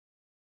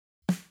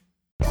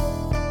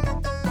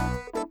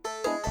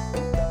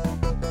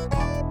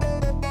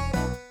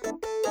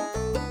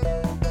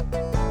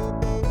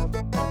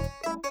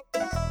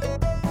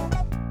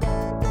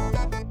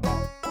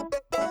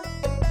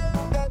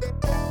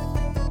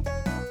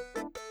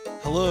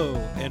Hello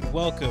and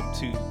welcome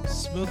to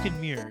Smoke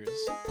and Mirrors,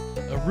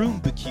 a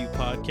Room-BQ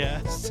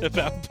podcast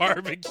about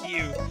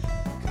barbecue.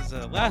 Because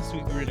last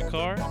week we were in a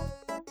car,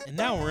 and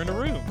now we're in a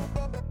room.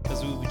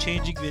 Because we'll be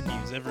changing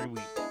venues every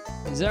week.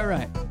 Is that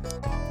right?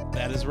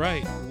 That is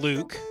right,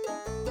 Luke.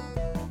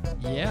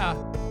 Yeah.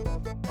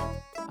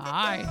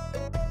 Hi.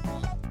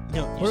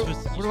 No,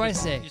 What do I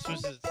say? You're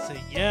supposed to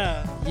say,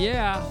 yeah.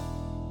 Yeah.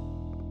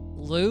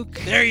 Luke.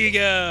 There you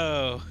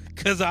go.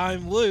 Because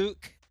I'm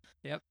Luke.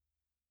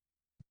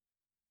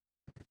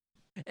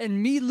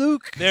 And me,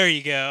 Luke. There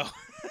you go.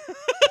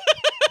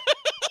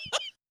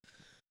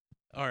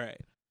 All right.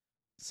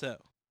 So,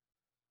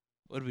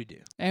 what do we do?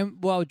 And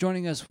well,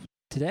 joining us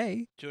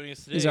today Joining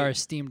us today is our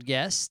esteemed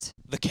guest.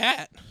 the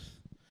cat.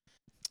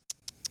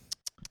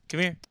 Come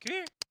here. Come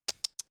here.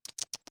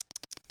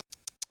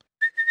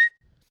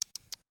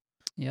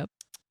 Yep.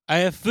 I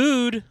have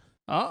food.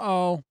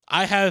 Uh-oh.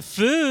 I have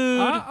food.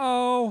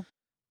 Uh-oh.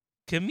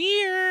 Come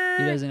here.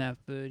 He doesn't have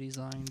food. He's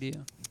lying to you.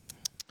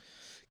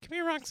 Come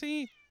here,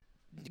 Roxy.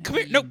 Come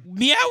here. No,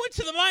 meow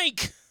into the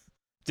mic.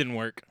 Didn't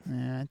work.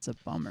 Yeah, that's a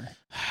bummer.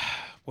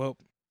 Well,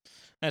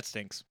 that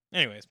stinks.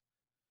 Anyways.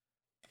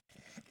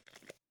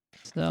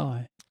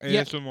 So,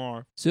 yeah.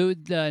 ASMR. So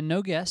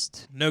no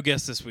guest. No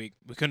guest this week.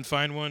 We couldn't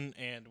find one,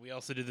 and we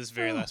also did this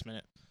very Oh. last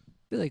minute. I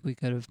feel like we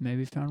could have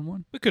maybe found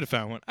one. We could have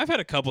found one. I've had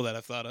a couple that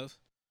I've thought of.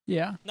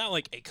 Yeah. Not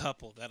like a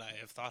couple that I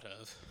have thought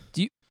of,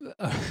 Do you?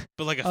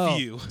 but like a Oh,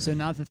 few. So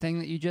not the thing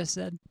that you just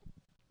said?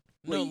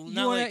 No, Well,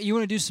 not like you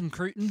want to do some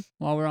crutin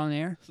while we're on the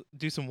air?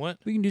 do some what?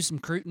 We can do some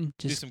crutin.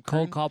 Just some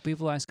cold crutin? call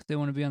people, ask if they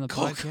want to be on the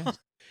Cold podcast. call.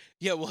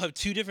 Yeah, we'll have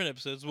two different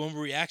episodes. One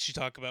where we actually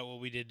talk about what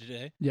we did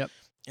today. Yep.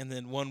 And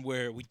then one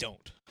where we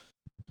don't.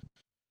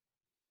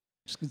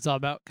 It's all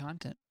about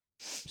content.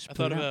 Just I put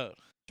thought it out. about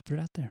Just put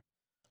it out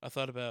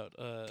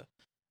there.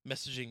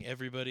 messaging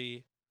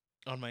everybody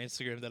on my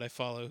Instagram that I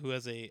follow who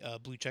has a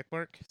blue check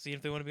mark, seeing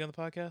if they want to be on the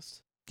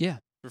podcast. Yeah.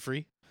 For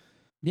free.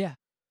 Yeah.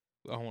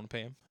 I don't want to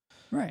pay them.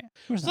 Right.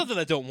 Of course It's not that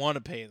I don't want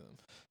to pay them.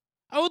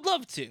 I would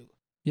love to.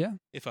 Yeah.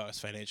 If I was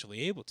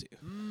financially able to.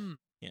 Mm.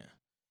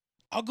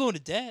 I'll go into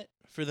debt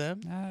for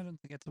them. I don't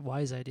think that's a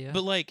wise idea.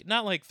 But like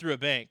not like through a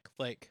bank,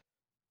 like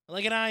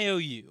an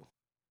IOU.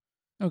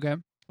 Okay.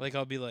 Like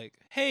I'll be like,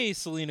 "Hey,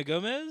 Selena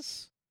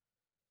Gomez,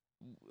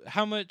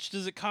 how much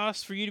does it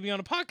cost for you to be on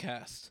a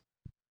podcast?"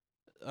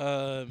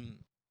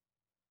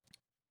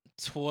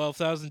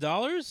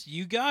 $12,000.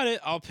 You got it.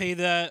 I'll pay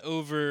that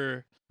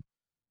over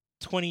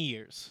 20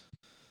 years.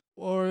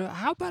 Or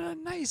how about a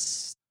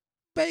nice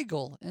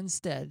bagel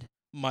instead?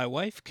 My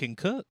wife can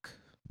cook.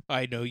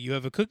 I know you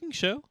have a cooking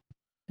show.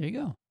 There you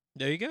go.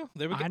 There you go.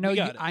 There we go. I know we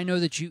you. got it. I know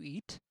that you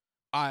eat.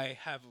 I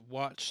have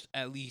watched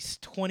at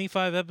least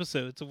 25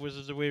 episodes of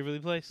Wizards of Waverly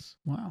Place.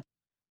 Wow.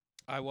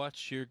 I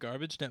watched your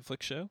garbage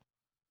Netflix show.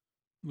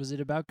 Was it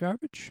about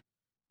garbage?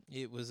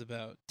 It was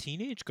about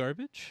teenage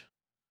garbage.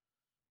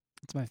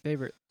 It's my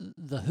favorite.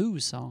 The Who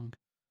song.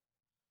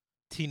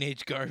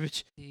 Teenage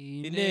garbage.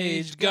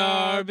 Teenage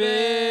garbage.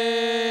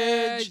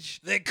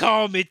 They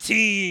call me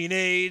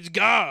teenage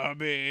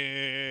garbage.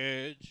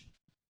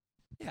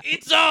 Yeah.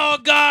 It's all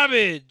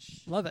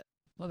garbage. Love it.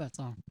 Love that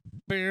song.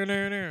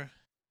 For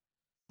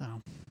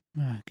Oh,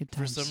 good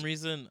times. some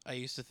reason, I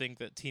used to think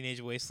that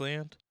Teenage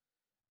Wasteland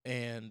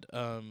and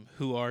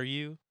Who Are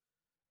You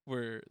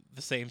were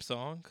the same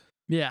song.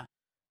 Yeah.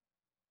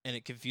 And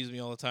it confused me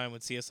all the time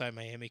when CSI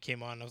Miami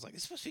came on. I was like,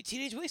 it's supposed to be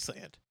Teenage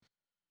Wasteland.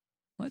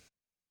 What?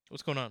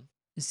 What's going on?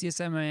 Is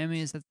CSI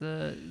Miami? Is that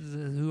the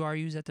Who Are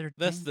You? Is that their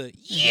That's thing? the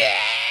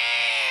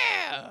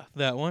yeah!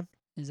 That one?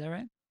 Is that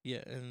right?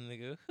 Yeah, and they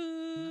go,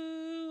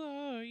 who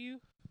are you?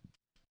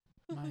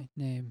 My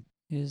name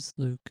is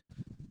Luke.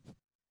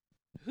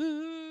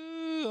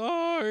 Who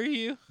are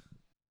you?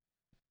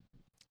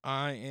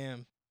 I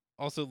am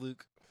also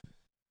Luke.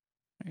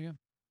 There you go.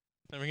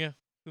 There we go.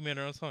 We made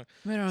our own song.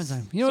 Made our own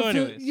time. You know So what?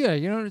 anyways. Yeah.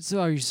 You know.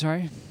 So are you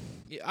sorry?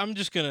 Yeah, I'm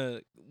just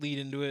gonna lead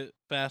into it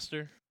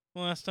faster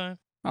than last time.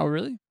 Oh,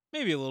 really?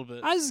 Maybe a little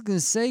bit. I was just gonna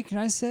say. Can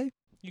I say?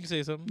 You can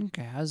say something.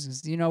 Okay. I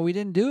was. We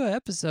didn't do an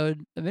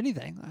episode of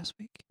anything last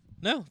week.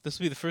 No, this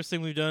will be the first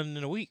thing we've done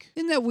in a week.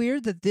 Isn't that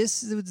weird that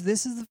this is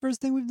the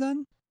first thing we've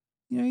done?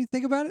 You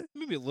think about it.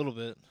 Maybe a little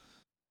bit.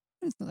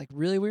 It's not like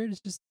really weird. It's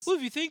just. Well,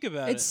 if you think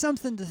about It's it,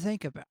 something to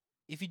think about.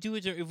 if you do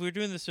it, if we're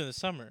doing this in the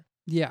summer,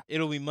 Yeah.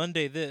 it'll be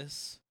Monday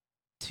this,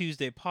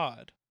 Tuesday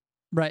pod.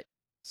 Right.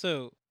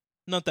 So,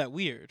 not that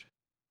weird.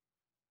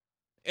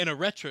 In a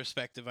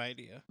retrospective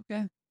idea.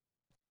 Okay.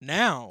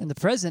 Now, In the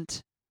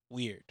present.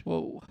 weird.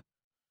 Whoa.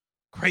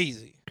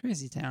 Crazy.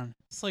 Crazy town.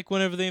 It's like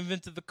whenever they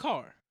invented the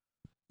car.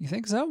 You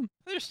think so?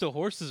 There's still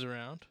horses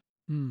around.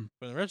 Hmm.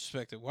 But in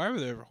retrospective, why were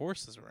there ever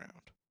horses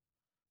around?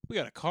 We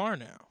got a car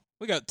now.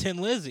 We got Tin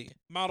Lizzie,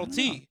 Model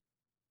T,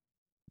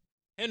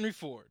 Henry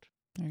Ford,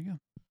 There you go.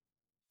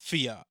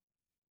 Fiat.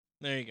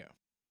 There you go.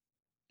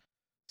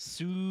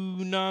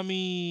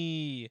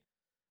 Tsunami.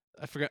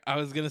 I forgot. I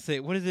was gonna say,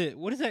 what is it?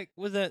 What is that?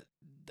 Was that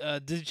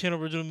Disney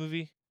Channel original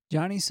movie?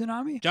 Johnny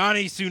Tsunami?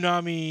 Johnny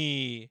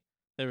Tsunami.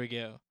 There we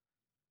go.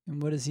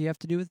 And what does he have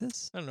to do with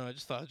this? I don't know. I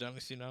just thought of Johnny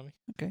Tsunami.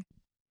 Okay.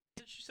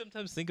 Did you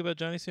sometimes think about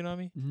Johnny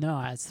Tsunami?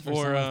 No, that's the first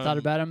Or, time I've thought um,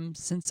 about him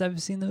since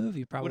I've seen the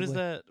movie. Probably. What is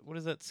that? What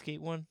is that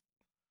skate one?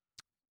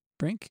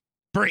 Brink?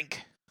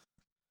 Brink.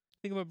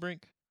 Think about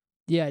Brink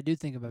Yeah, I do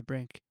think about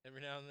Brink.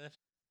 every now and then.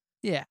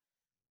 Yeah.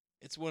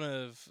 It's one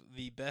of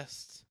the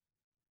best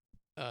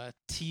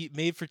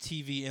made for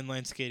TV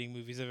inline skating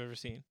movies I've ever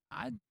seen.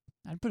 I'd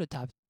put a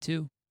top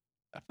 2.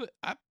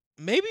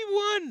 Maybe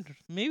one,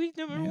 maybe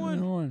number Maybe one.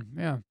 number 1.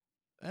 Yeah.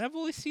 And I've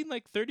only seen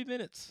like 30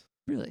 minutes.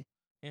 Really?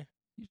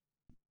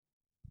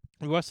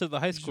 We watched it at the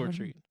high You should school watch it.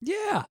 retreat,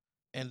 Yeah.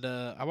 and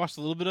I watched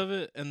a little bit of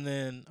it, and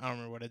then I don't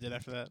remember what I did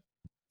after that.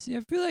 See, I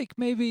feel like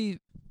maybe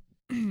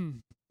I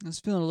was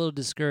feeling a little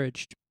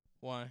discouraged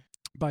Why?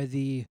 by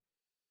the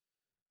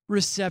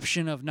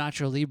reception of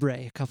Nacho Libre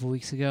a couple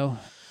weeks ago.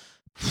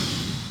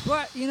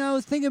 But,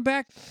 thinking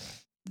back,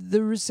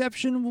 the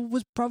reception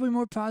was probably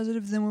more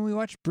positive than when we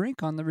watched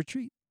Brink on the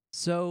retreat.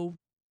 So,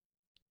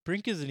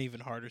 Brink is an even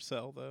harder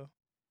sell, though.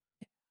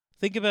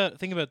 Think about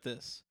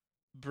this.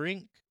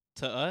 Brink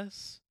to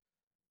us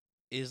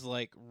is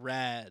like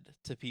rad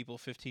to people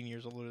 15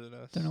 years older than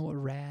us. don't know what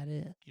rad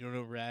is. You don't know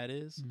what rad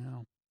is?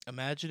 No.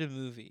 Imagine a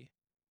movie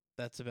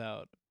that's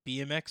about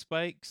BMX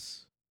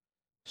bikes,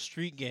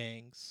 street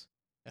gangs,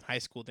 and high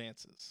school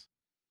dances.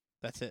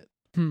 That's it.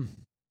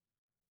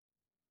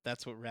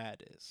 That's what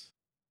rad is.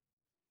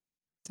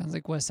 Sounds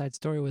like West Side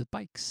Story with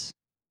bikes.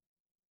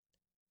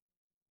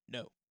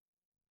 No.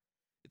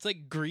 It's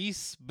like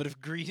Grease, but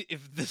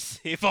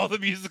if all the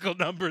musical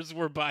numbers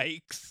were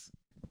bikes.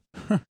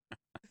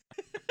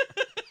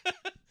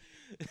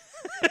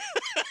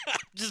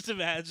 Just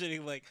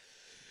imagining like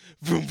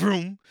vroom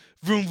vroom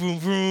vroom vroom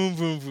vroom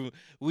vroom vroom.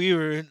 We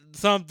were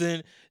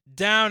something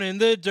down in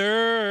the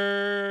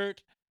dirt.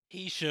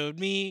 He showed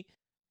me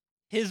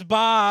his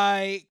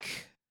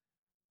bike.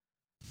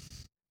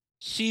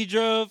 She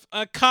drove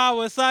a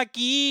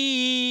Kawasaki.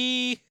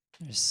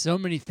 There's so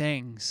many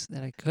things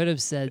that I could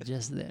have said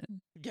just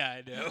then Yeah,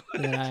 I know.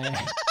 that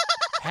I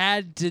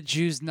had to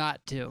choose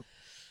not to.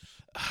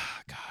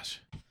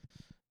 Gosh.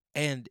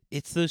 And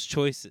it's those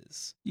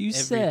choices. You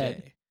every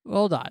said, day.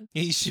 hold on.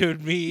 He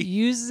showed me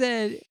You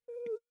said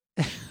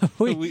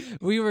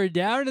we were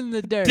down in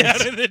the dirt.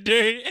 down in the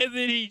dirt, and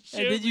then he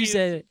showed and then me you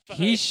said, his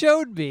he bike.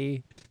 showed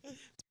me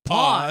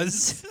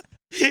Pause.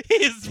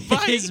 His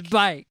bike. his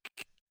bike.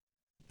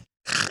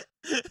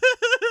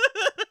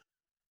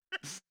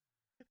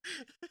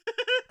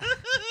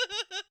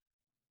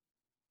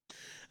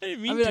 I didn't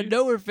I mean mean, to. I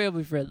know we're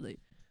family friendly,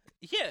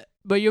 Yeah.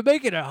 but you're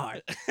making it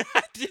hard.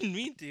 I didn't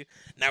mean to.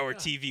 Now we're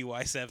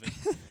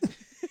TVY7.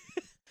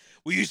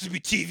 We used to be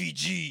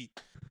TVG.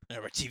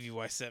 Now we're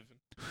TVY7.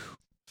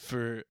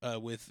 For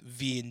with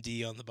V and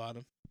D on the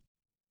bottom.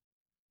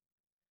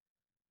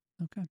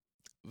 Okay.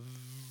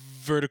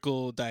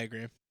 Vertical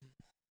diagram.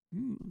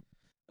 Mm.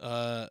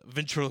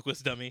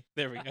 Ventriloquist dummy.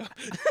 There we go.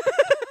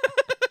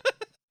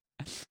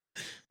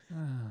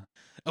 Ah,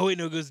 Oh wait,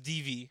 no, it goes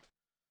DV.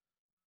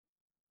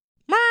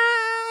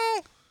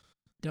 Meow.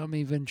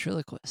 dummy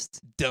ventriloquist.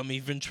 Dummy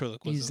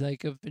ventriloquism. He's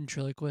like a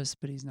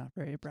ventriloquist, but he's not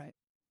very bright.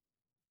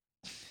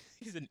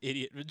 He's an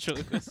idiot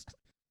ventriloquist.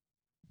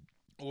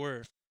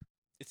 Or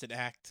it's an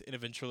act in a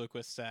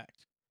ventriloquist's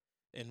act,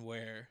 and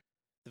where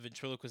the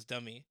ventriloquist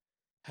dummy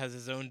has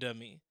his own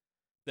dummy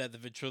that the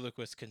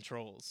ventriloquist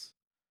controls.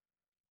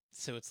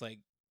 So it's like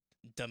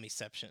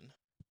dummyception.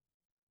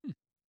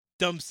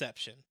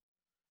 Dumbception.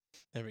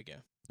 There we go.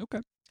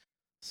 Okay.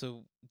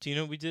 So, do you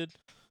know what we did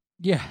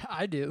Yeah,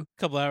 I do.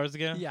 a couple hours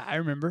ago? Yeah, I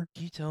remember.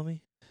 Can you tell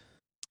me?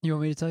 You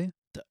want me to tell you?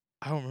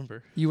 I don't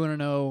remember. You want to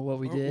know what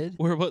we did,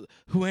 What?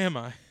 Who am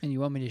I? and you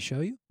want me to show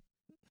you?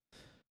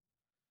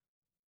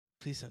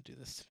 Please don't do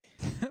this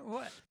to me.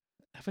 What?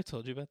 Have I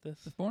told you about this?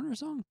 The Foreigner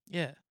song?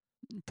 Yeah.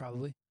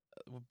 Probably.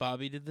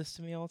 Bobby did this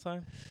to me all the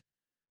time.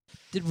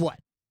 Did what?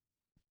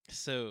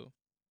 So,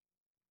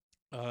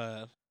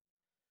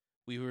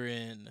 we were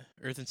in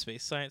Earth and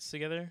Space Science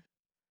together,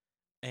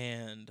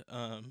 and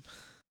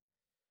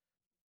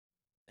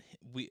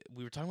we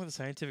were talking about the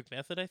scientific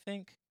method, I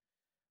think.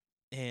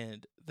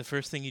 And the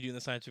first thing you do in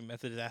the scientific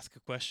method is ask a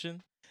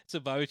question. So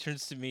Bobby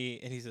turns to me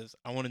and he says,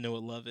 "I want to know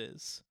what love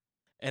is."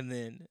 And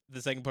then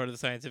the second part of the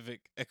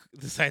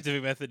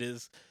scientific method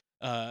is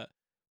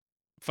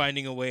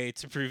finding a way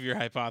to prove your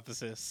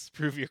hypothesis,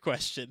 prove your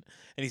question.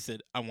 And he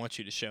said, "I want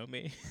you to show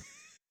me."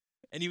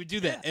 And he would do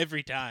that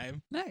every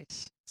time.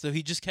 Nice. So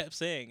he just kept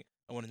saying,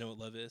 "I want to know what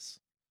love is,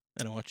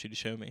 and I want you to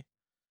show me."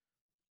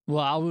 Well,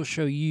 I will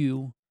show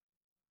you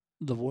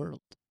the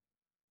world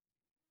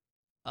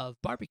of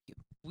barbecue.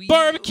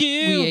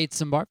 Barbecue! We ate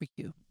some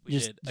barbecue. We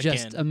just did,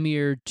 just again. a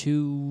mere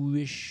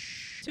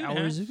 2-ish 2.5?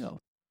 hours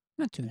ago.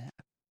 Not 2.5.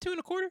 2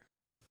 1/4,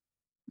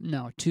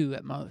 No, 2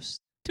 at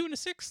most. 2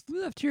 1/6, We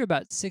left here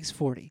about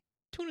 6:40.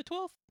 2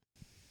 1/12.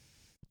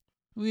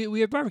 We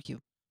had barbecue.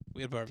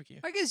 We had barbecue.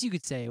 I guess you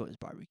could say it was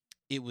barbecue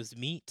It was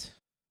meat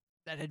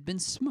that had been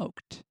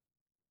smoked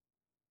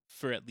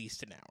for at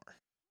least an hour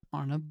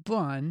on a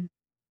bun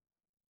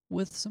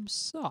with some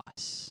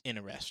sauce in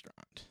a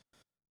restaurant,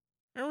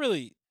 or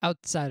really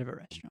outside of a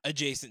restaurant.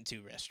 adjacent to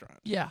a restaurant.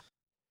 Yeah.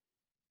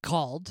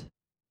 called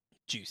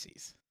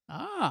Juicy's.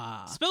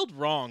 Ah, Spelled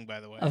wrong, by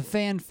the way. a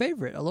fan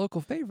favorite, a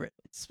local favorite.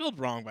 Spelled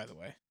wrong, by the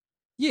way.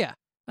 Yeah,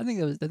 I think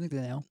they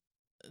know.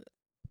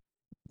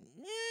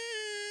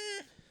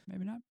 Eh,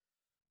 Maybe not.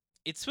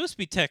 It's supposed to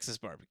be Texas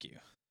barbecue.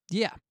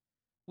 Yeah,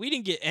 We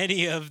didn't get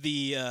any of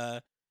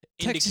the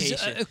Texas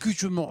indication.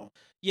 accoutrement.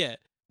 Yeah,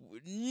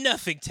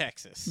 nothing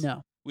Texas.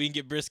 No, We didn't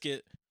get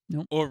brisket.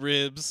 Nope. Or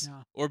ribs.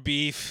 No. Or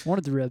beef.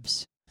 wanted the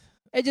ribs.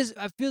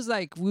 It feels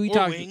like we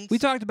Or wings.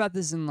 talked about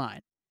this in line.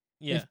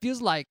 Yeah, It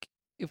feels like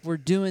if we're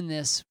doing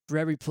this for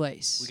every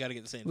place, we got to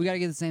get the same. we got to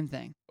get the same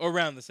thing. or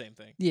around the same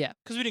thing Yeah,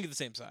 because we didn't get the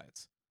same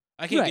sides.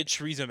 I can't Right. get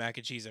chorizo mac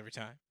and cheese every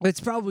time. but it's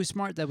probably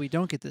smart that we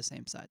don't get the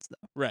same sides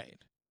though. Right.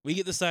 We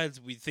get the sides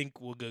we think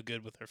will go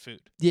good with our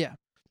food. Yeah,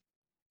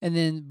 and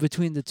then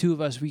between the two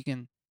of us, we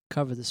can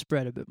cover the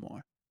spread a bit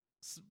more.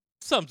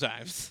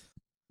 Sometimes.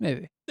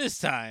 Maybe This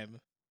time,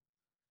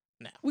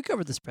 we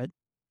covered the spread.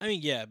 I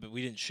mean, yeah, but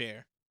we didn't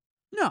share.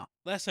 No,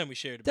 Last time we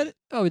shared a did bit. it?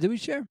 Oh, did we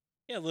share?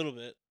 Yeah, a little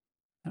bit.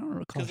 I don't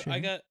recall Because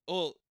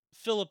sharing.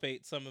 Philip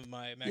ate some of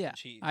my mac and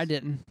cheese. I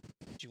didn't.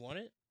 Did you want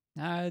it?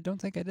 I don't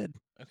think I did.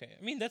 Okay.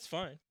 I mean, that's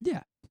fine.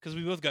 Yeah. Because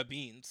we both got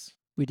beans.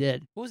 We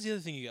did. What was the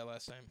other thing you got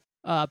last time?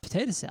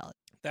 Potato salad.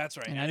 That's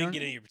right. And I I didn't don't-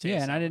 get any of your potato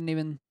Yeah, and I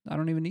salad.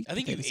 don't even eat. I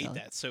think you potato ate salad.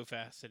 that so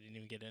fast I didn't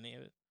even get any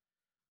of it.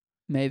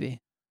 Maybe.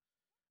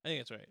 I think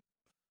that's right.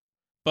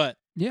 But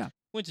Yeah.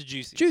 went to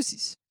Juicy's.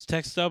 Juicy's. It's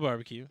Texas style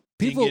barbecue.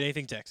 People- Didn't get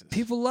anything Texas.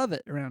 People love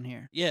it around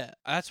here. Yeah,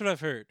 that's what I've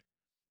heard.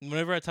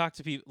 Whenever I talk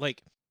to people,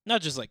 like,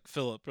 not just like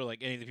Philip or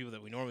like any of the people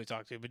that we normally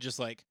talk to, but just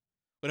like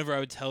whenever I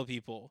would tell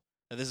people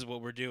that this is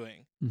what we're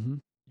doing, Mm-hmm.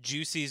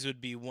 Juicy's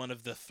would be one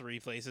of the 3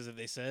 places that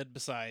they said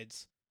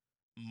besides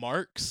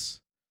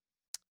Mark's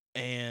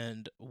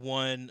and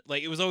one,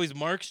 like, it was always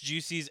Mark's,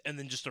 Juicy's, and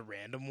then just a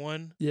random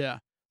one. Yeah.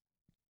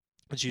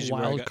 That's usually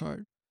where I Wild got,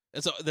 card.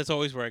 that's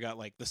always where I got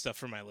like the stuff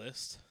for my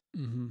list.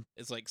 Mm-hmm.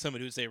 It's like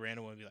somebody would say a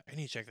random one and be like, I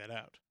need to check that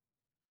out.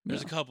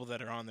 There's a couple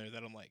that are on there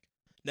that I'm like,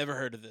 never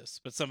heard of this,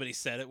 but somebody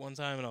said it one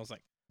time and I was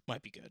like,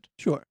 might be good.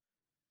 Sure.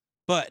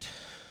 But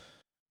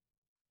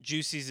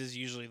Juicy's is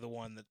usually the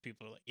one that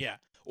people are like, yeah.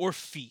 Or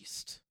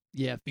Feast.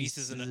 Yeah. Feast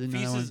is another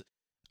Feast one. is.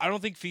 I don't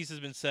think Feast has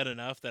been said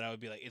enough that I would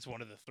be like, it's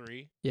one of the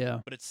 3. Yeah,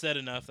 But it's said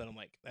enough that I'm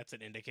like, that's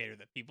an indicator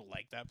that people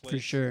like that place. for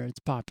sure. It's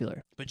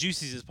popular. But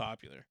Juicy's is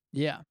popular.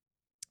 Yeah.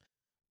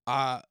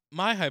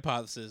 My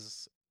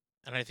hypothesis,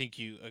 and I think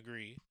you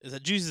agree, is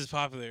that Juicy's is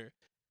popular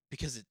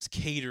because its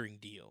catering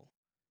deal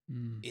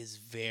Mm. is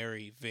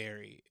very,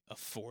 very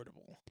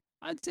affordable.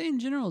 I'd say in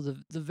general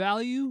the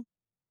value.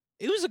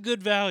 It was a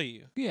good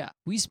value. Yeah,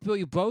 we spill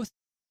you both.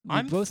 We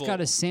I'm both got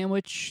full. a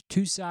sandwich,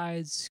 2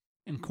 sides,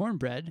 and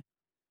cornbread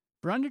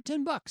for under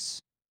 $10.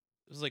 It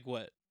was like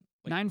what?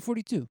 Like-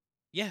 $9.42.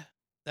 Yeah,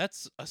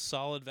 that's a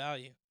solid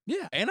value.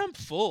 Yeah. And I'm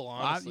full,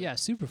 honestly. Yeah,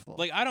 super full.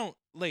 Like, I don't,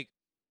 like,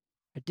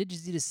 I did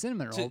just eat a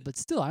cinnamon To- roll, but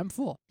still, I'm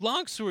full.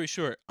 long story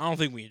short, I don't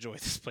think we enjoy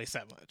this place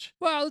that much.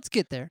 Well, let's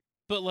get there.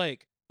 But, we're,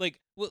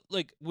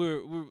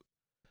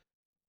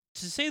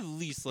 to say the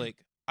least, like,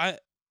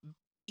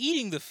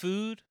 eating the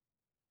food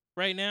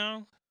right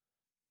now,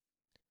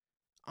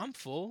 I'm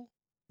full.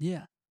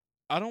 Yeah.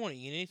 I don't want to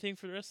eat anything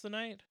for the rest of the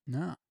night.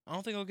 No, I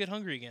don't think I'll get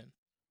hungry again.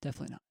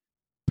 definitely not.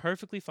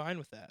 Perfectly fine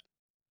with that.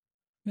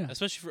 Yeah.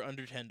 Especially for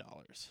under $10.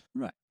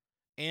 Right.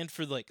 And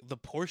for, like, the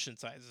portion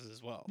sizes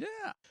as well.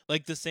 Yeah.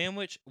 Like, the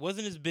sandwich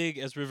wasn't as big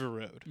as River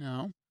Road,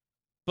 No.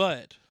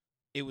 but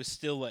it was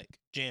still, like, It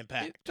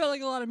jam-packed. felt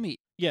like a lot of meat.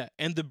 Yeah,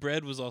 and the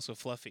bread was also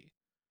fluffy.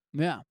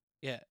 Yeah.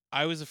 Yeah,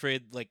 I was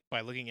afraid, like,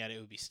 by looking at it, it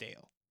would be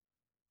stale.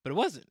 But it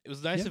wasn't. It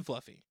was nice Yeah. and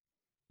fluffy.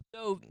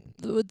 So,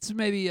 what's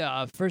maybe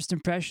first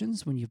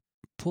impressions when you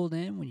pulled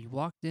in, when you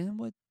walked in?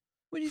 What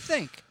do you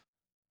think?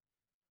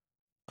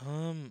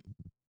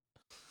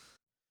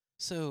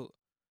 So,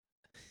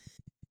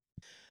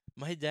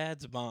 my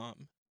dad's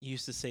mom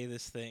used to say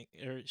this thing,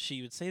 or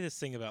she would say this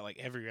thing about, like,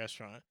 every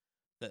restaurant,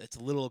 that it's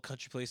a little old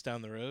country place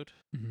down the road.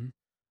 Mm-hmm.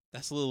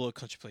 That's a little old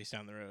country place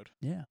down the road.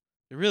 Yeah.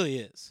 It really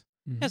is.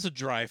 Mhm. It has a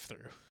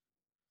drive-through.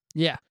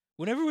 Yeah.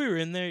 Whenever we were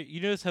in there, you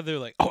notice how they're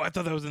like, oh, I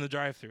thought that was in the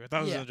drive-through. I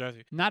thought it was in Yeah. the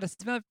drive-through. Not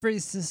a very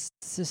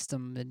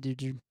system.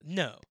 Did you?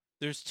 No.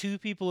 There's 2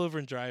 people over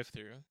in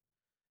drive-through,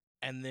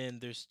 and then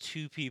there's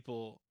 2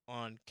 people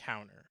on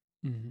counter.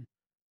 Mm-hmm.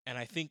 And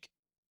I think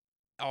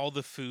all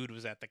the food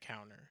was at the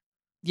counter.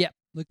 Yeah.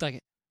 Looked like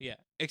it. Yeah.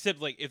 Except,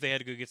 like, if they had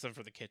to go get some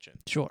for the kitchen.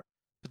 Sure.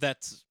 But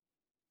that's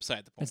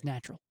beside the point. That's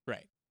natural.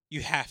 Right.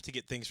 You have to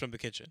get things from the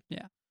kitchen.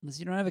 Unless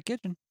you don't have a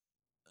kitchen.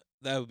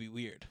 That would be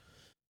weird.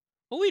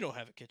 Well, we don't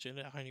have a kitchen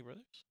at Heine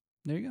Brothers.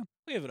 There you go.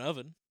 We have an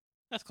oven.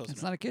 That's close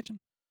It's enough. not a kitchen.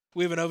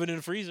 We have an oven and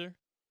a freezer.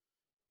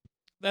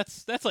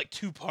 That's like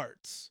 2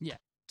 parts. Yeah.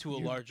 To a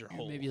You're- larger you're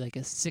whole. Maybe like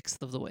a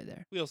sixth of the way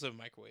there. We also have a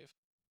microwave.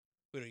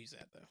 We don't use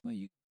that though. Well,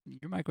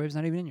 your microwave's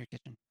not even in your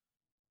kitchen.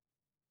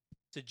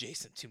 It's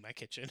adjacent to my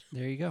kitchen.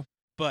 There you go.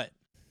 But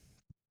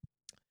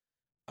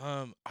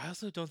I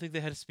also don't think they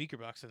had a speaker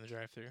box in the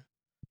drive-through.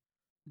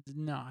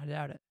 No, I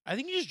doubt it. I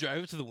think you just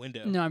drive it to the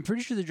window. No, I'm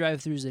pretty sure the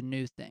drive-through is a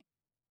new thing.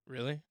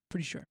 Really?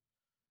 Pretty sure.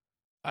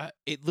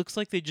 It looks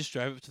like they just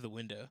drive up to the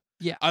window.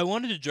 Yeah. I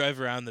wanted to drive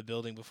around the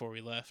building before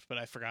we left, but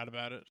I forgot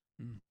about it.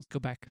 Let's go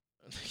back.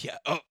 Yeah.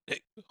 Oh,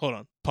 hey, hold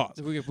on.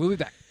 Pause. We'll be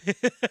back.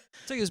 Let's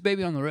take this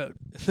baby on the road.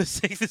 Let's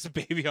take this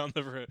baby on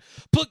the road.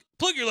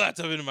 Plug your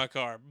laptop into my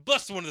car.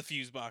 Bust one of the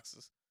fuse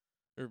boxes.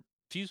 Or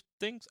fuse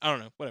things? I don't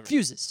know. Whatever.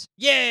 Fuses.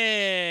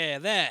 Yeah,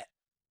 that.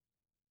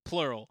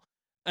 Plural.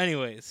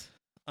 Anyways,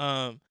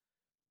 no,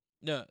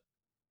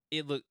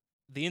 the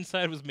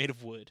inside was made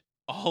of wood.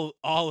 All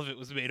of it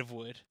was made of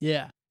wood.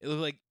 Yeah. It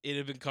looked like it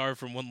had been carved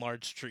from one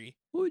large tree.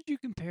 What would you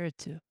compare it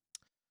to?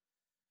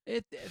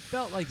 It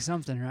felt like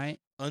something, right?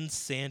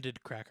 Unsanded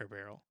Cracker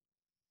Barrel.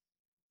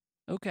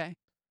 Okay.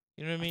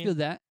 You know what I I mean? feel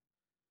that.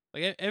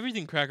 Like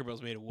everything Cracker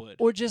Barrel's made of wood.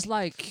 Or just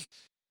like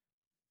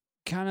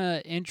kind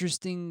of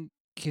interesting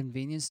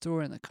convenience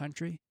store in the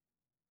country.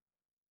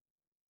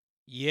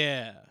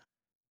 Yeah.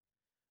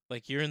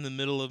 Like you're in the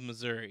middle of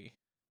Missouri.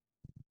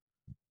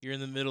 You're in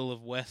the middle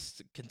of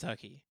West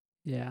Kentucky.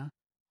 Yeah.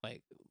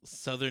 Like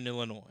Southern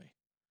Illinois.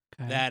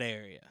 Okay. That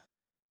area.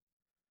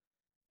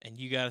 And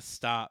you gotta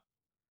stop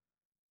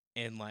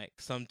in like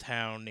some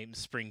town named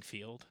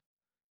Springfield.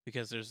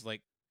 Because there's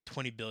like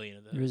 20 billion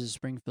of those. There is a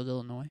Springfield,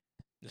 Illinois.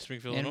 There's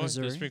Springfield, and Illinois.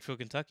 Missouri. There's Springfield,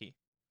 Kentucky.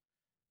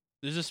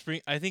 There's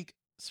a I think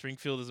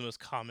Springfield is the most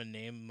common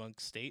name among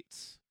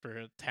states for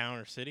a town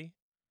or city.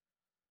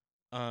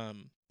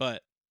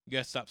 But you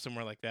gotta stop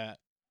somewhere like that.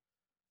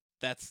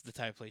 That's the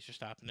type of place you're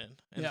stopping in,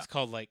 and Yeah. it's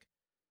called like,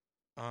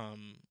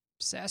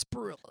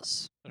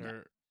 Sarsaparillas.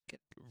 or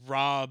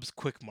Rob's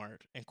Quick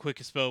Mart, and Quick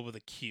is spelled with a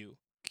Q.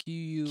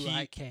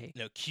 Q-U-I-K.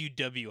 No,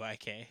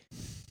 Q-W-I-K.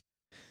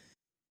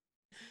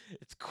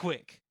 It's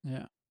quick.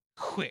 Yeah.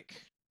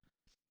 Quick.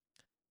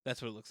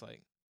 That's what it looks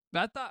like.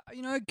 But I thought,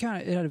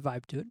 it had a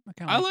vibe to it.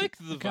 I liked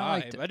it. the kinda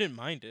liked vibe. it. I didn't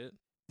mind it.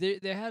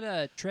 They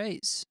had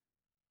trays.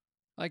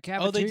 Like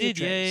Oh, cafeteria they did.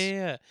 trays.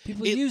 Yeah.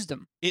 People It- used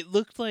them. It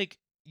looked like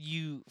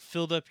you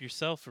filled up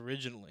yourself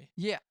originally.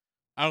 Yeah.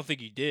 I don't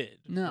think you did.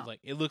 but, No. like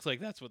it looked like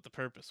that's what the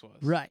purpose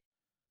was. Right.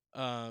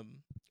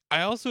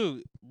 I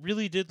also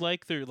really did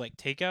like their like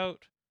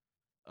takeout.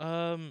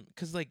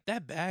 'Cause like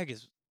that bag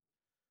is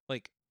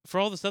like for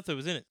all the stuff that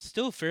was in it,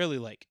 still fairly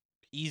like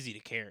easy to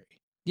carry.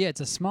 Yeah,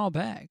 it's a small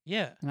bag,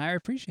 Yeah. and I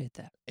appreciate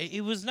that.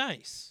 It was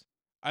nice.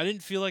 I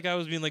didn't feel like I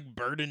was being like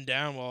burdened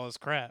down while I was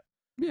crap.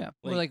 Yeah.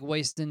 Or Like- like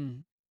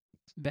wasting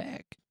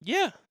bag.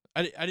 Yeah.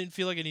 I didn't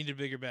feel like I needed a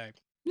bigger bag.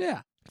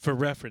 Yeah. For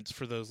reference,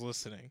 for those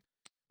listening,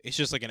 it's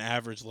just like an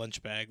average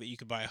lunch bag that you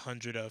could buy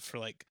 100 of for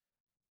like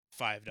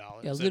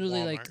 $5. Yeah, at literally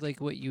Walmart.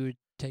 like what you would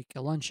take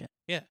a lunch in.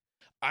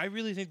 I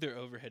really think their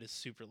overhead is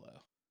super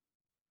low.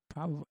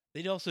 Probably.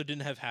 They also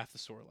didn't have half the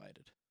store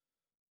lighted.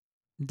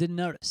 Didn't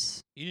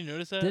notice. You didn't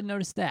notice that? Didn't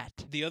notice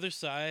that. The other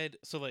side,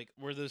 so like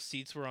where those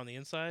seats were on the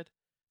inside,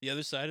 the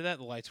other side of that,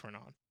 the lights weren't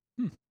on.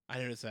 I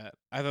noticed that.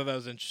 I thought that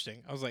was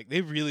interesting. I was like,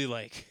 they really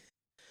like,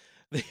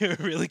 they were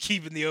really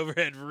keeping the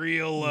overhead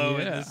real low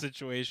in Yeah. this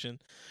situation,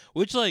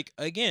 which like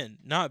again,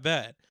 not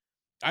bad.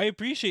 I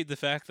appreciate the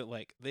fact that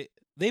like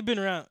they've been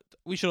around.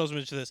 We should also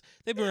mention this.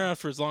 They've been around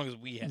for as long as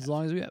we have. As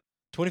long as we have.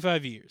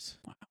 25 years.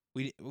 Wow.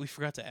 We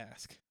forgot to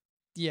ask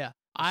Yeah.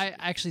 I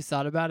actually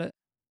thought about it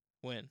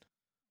when.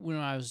 when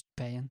I was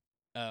paying.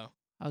 Oh,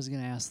 I was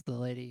going to ask the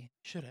lady,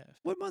 should have.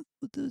 what month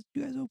did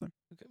you guys open?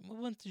 Okay, what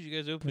month did you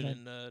guys open I-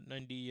 in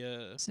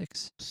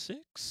 96?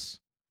 6.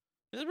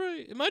 Is that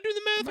right? Am I doing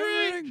the math Am I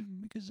right?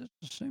 right? Because that's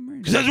the same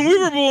range. Because that's when we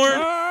were born.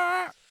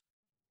 Ah!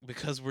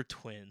 Because we're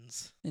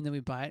twins. And then we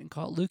buy it and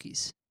call it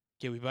Lukey's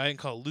Yeah, we buy it and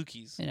call it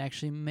Lukey's. and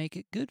actually make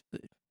it good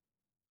food.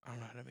 I don't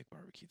know how to make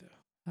barbecue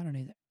though. I don't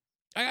either.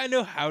 I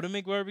know how to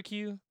make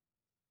barbecue,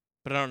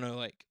 but I don't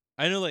know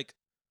I know like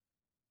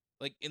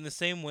in the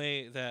same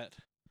way that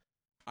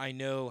I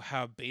know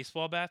how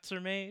baseball bats are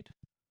made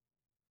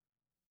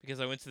because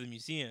I went to the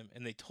museum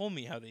and they told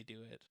me how they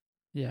do it,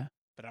 Yeah.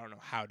 but I don't know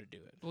how to do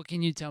it. Well,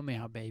 can you tell me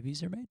how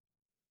babies are made?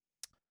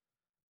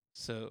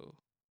 So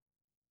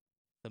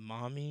the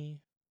mommy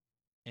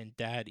and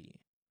daddy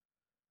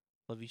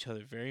love each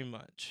other very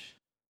much.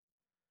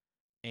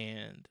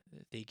 And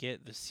they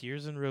get the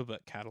Sears and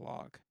Roebuck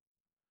catalog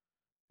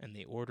and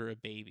they order a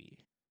baby.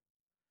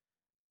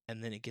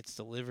 And then it gets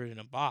delivered in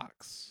a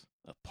box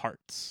of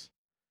parts.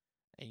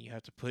 And you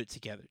have to put it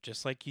together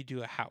just like you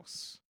do a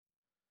house.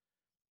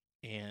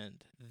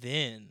 And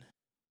then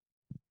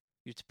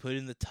you have to put it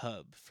in the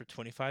tub for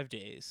 25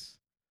 days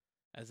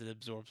as it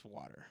absorbs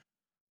water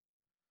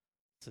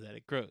so that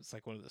it grows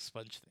like one of those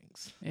sponge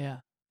things. Yeah.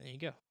 There you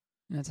go.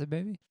 And that's a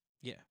baby?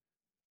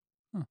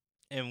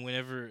 And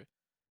whenever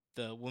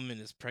the woman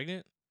is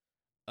pregnant,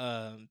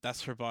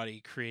 that's her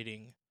body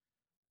creating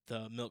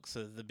the milk so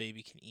that the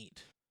baby can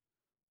eat.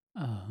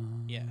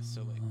 Yeah,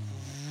 so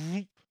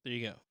like there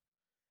you go.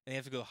 And they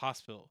have to go to the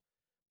hospital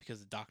because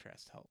the doctor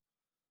has to help.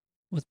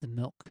 With the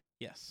milk.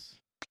 Yes.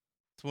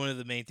 It's one of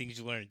the main things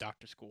you learn in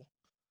doctor school.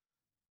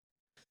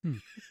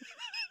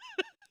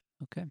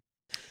 Okay.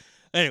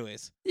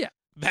 Anyways. Yeah.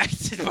 Back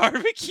to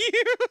barbecue.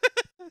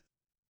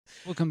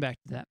 We'll come back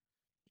to that.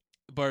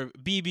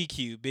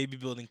 BBQ, baby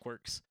building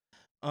quirks.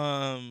 Quirk.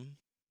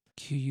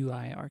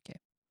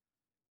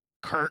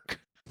 Kirk.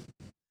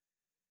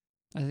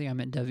 I think I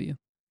meant W.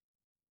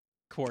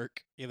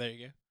 Quirk. Yeah, there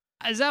you go.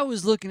 As I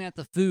was looking at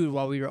the food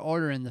while we were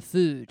ordering the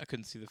food, I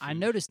couldn't see the food. I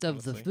noticed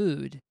of the honestly.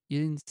 food.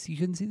 You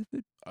couldn't see the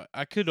food?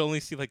 I could only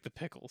see like the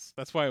pickles.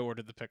 That's why I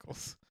ordered the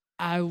pickles.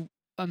 I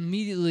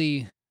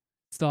immediately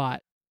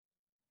thought,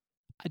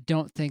 I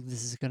don't think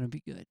this is going to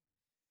be good.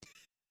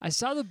 I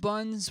saw the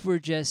buns were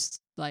just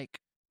like,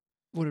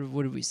 what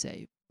did we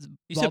say?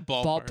 You said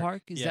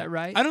ballpark. Is Yeah. that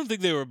right? I don't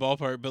think they were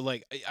ballpark, but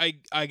like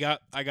I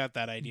got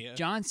that idea.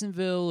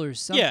 Johnsonville or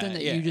something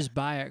that yeah. you just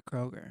buy at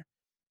Kroger.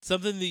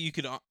 Something that you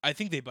could. I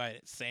think they buy it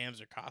at Sam's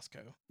or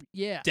Costco.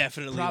 Yeah,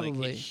 Definitely like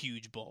probably. in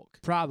huge bulk.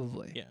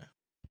 probably. Yeah.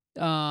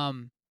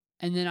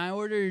 And then I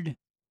ordered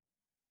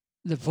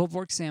the pulled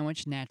pork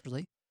sandwich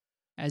naturally,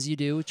 as you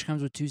do, which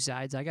comes with 2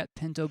 sides. I got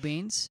pinto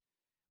beans,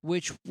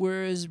 which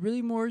was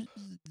really more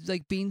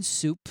like bean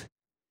soup,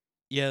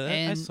 Yeah, I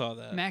And saw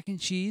that. mac and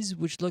cheese,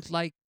 which looked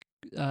like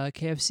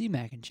KFC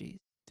mac and cheese.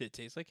 Did it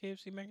taste like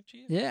KFC mac and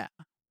cheese? Yeah.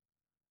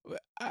 Well,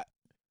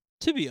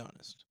 to be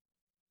honest,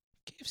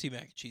 KFC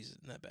mac and cheese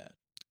isn't that bad.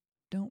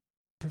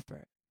 Prefer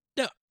it.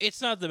 No, it's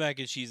not the mac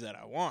and cheese that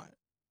I want.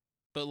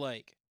 But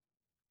like,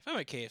 if I'm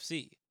at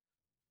KFC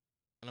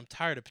and I'm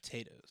tired of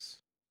potatoes,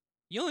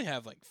 you only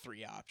have like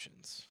 3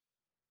 options.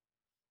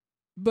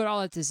 But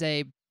all that to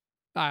say,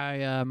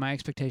 my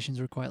expectations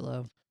were quite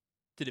low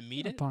Did it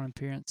meet it? upon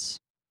appearance.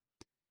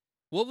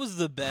 What was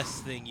the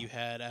best thing you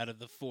had out of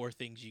the 4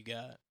 things you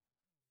got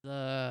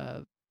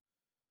The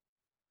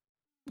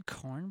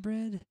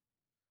cornbread?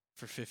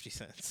 for 50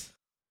 cents?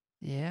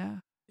 Yeah.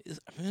 It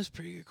was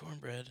pretty good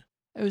cornbread.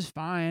 It was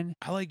fine.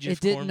 I like Jif It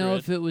didn't cornbread. know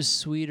if it was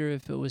sweet or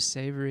if it was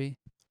savory.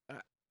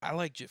 I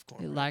like Jif It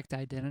cornbread. lacked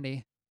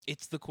identity.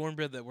 It's the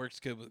cornbread that works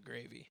good with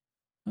gravy,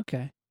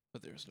 Okay.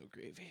 but there's no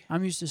gravy.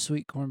 I'm used to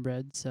sweet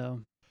cornbread,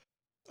 so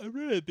I'm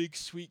not a big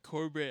sweet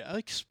cornbread. I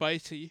like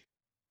spicy.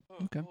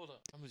 Oh, Okay. Hold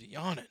up. I'm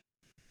yawning.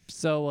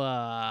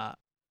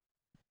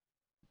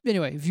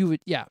 anyway, if you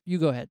would you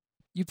go ahead.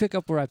 You pick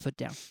up where I put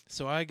down.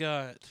 So I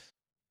got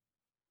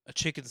a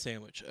chicken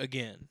sandwich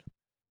again,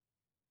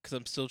 because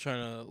I'm still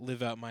trying to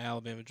live out my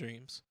Alabama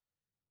dreams.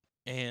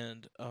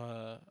 And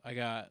I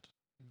got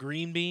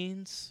green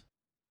beans.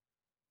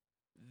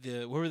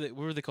 What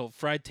were they called?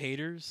 Fried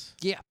taters.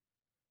 Yeah.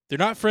 They're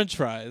not French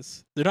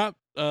fries. They're not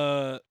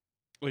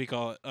what do you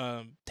call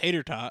it?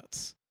 Tater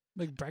tots.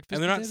 Like breakfast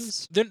And they're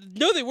potatoes?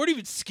 no, they weren't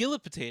even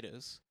skillet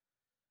potatoes.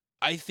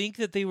 I think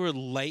that they were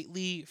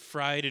lightly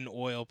fried in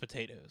oil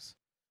potatoes.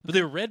 But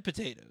they were red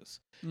potatoes.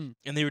 Mm.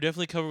 And they were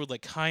definitely covered with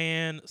like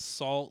cayenne,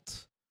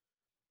 salt,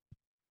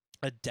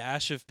 a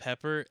dash of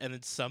pepper, and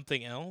then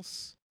something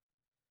else.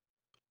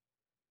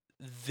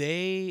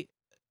 They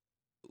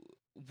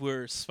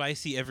were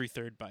spicy every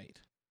 3rd bite.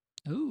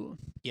 Ooh.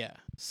 Yeah.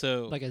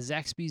 So Like a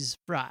Zaxby's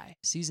fry,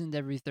 seasoned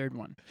every 3rd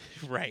one.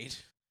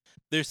 right.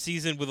 They're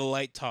seasoned with a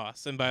light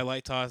toss, and by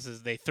light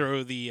tosses they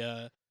throw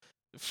the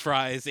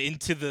fries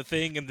into the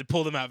thing and then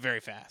pull them out very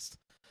fast.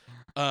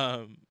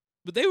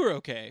 But they were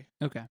okay.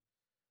 Okay.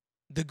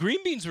 The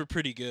green beans were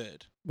pretty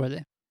good. Were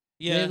they?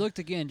 Yeah. They looked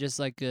again just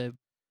like a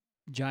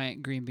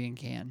giant green bean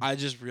can. I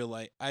just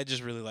really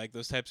like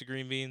those types of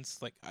green beans.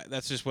 Like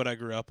that's just what I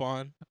grew up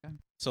on. Okay.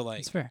 So like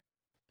That's fair.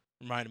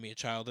 reminded me of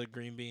childhood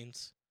green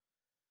beans.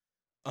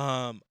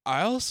 I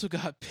also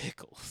got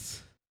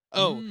pickles.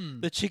 Oh,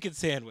 Mm. the chicken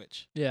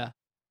sandwich. Yeah.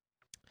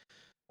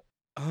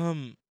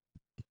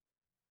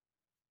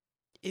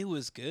 It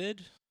was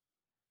good.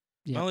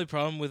 Yeah. My only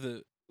problem with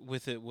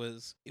it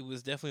was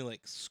definitely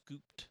like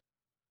scooped,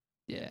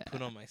 Yeah.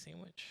 put on my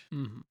sandwich,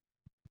 Mm-hmm.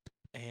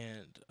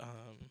 and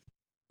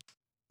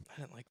I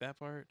didn't like that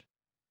part.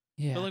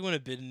 Yeah. I felt like when I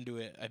bit into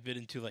it, I bit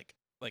into like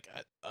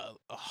a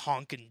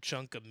honking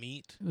chunk of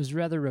meat It was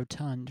rather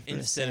rotund for a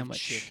instead of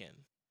sandwich.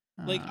 chicken.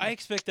 Like I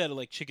expect that of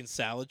like chicken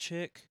salad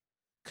chick,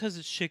 'cause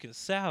it's chicken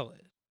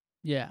salad.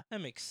 Yeah. That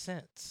makes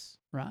sense.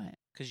 Right.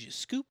 'Cause you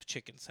scoop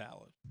chicken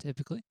salad,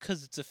 Typically.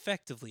 'cause it's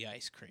effectively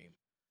ice cream.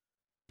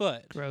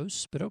 But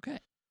Gross, but okay.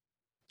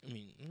 I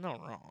mean, not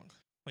wrong.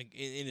 Like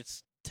in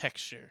its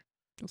texture,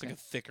 it's Okay. like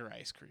a thicker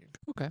ice cream.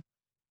 Okay.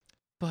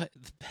 But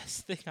the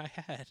best thing I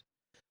had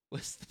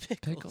was the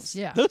pickles. Pickles,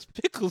 yeah. Those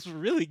pickles were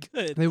really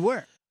good. They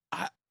were.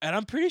 And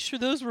I'm pretty sure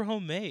those were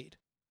homemade.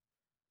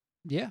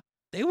 Yeah.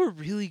 They were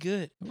really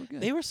good. They were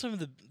good. They were some of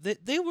the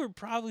they were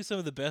probably some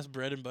of the best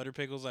bread and butter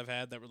pickles I've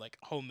had that were like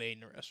homemade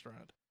in a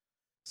restaurant.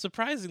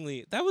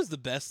 Surprisingly, that was the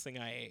best thing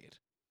I ate.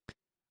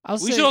 I'll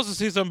We say, should also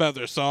say something about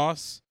their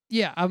sauce.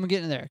 yeah, I'm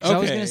getting there. 'Cause I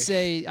was going Okay. to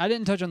say, I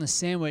didn't touch on the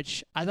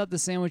sandwich. I thought the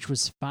sandwich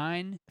was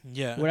fine.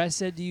 Yeah. What I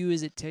said to you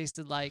is it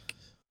tasted like,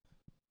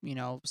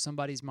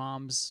 somebody's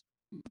mom's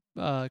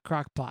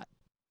crock pot.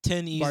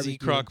 10 easy Barbecue.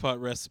 crockpot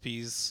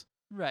recipes.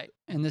 Right.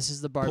 And this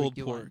is the Pulled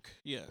barbecue one. pork.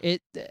 Yeah.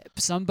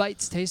 Some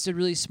bites tasted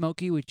really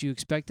smoky, which you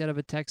expect out of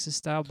a Texas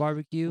style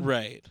barbecue.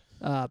 Right.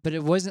 But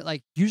it wasn't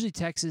like usually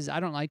Texas. I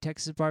don't like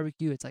Texas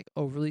barbecue. It's like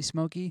overly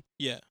smoky.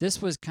 Yeah.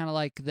 This was kind of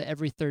like the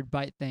every 3rd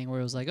bite thing, where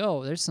it was like,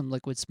 oh, there's some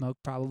liquid smoke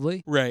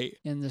probably Right.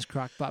 in this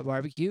crock pot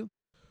barbecue.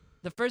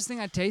 The first thing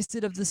I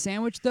tasted of the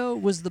sandwich though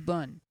was the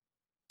bun.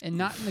 and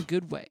not in the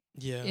good way.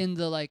 Yeah. In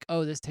the like,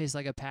 oh, this tastes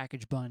like a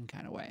packaged bun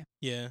kind of way.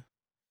 Yeah.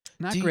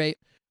 Not Do you- great.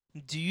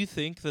 Do you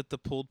think that the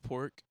pulled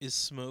pork is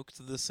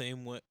smoked the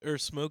same way, or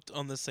smoked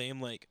on the same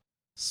like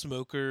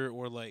smoker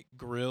or like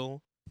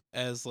grill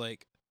as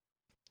like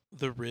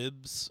the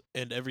ribs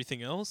and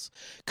everything else?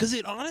 Because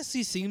it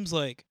honestly seems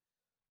like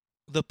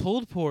the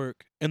pulled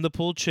pork and the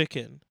pulled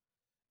chicken,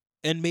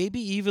 and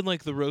maybe even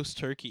like the roast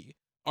turkey,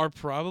 are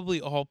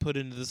probably all put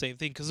into the same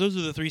thing. Because those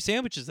are the 3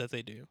 sandwiches that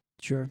they do,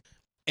 Sure.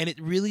 and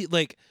it really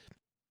like.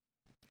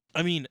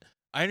 I mean,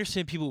 I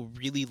understand people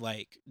really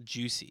like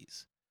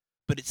juicies,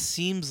 but it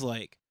seems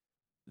like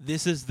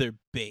this is their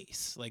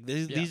base. Like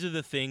these are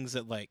the things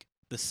that like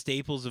the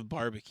staples of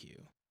barbecue.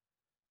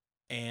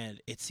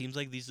 And it seems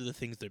like these are the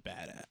things they're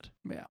bad at.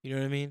 Yeah. You know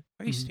what I mean?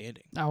 Are you Mhm.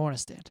 standing? I want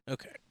to stand.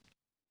 Okay.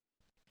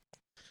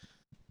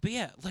 But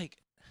yeah, like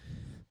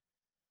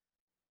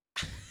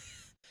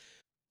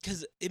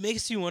cuz it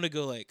makes you want to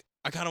go like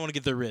I kind of want to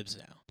get their ribs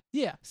now.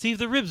 Yeah. See if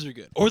the ribs are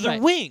good or their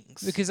Right.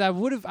 wings. Because I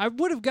would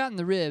have gotten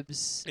the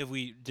ribs if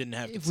we didn't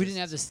have if we didn't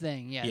have consistency. this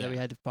thing, Yeah. that we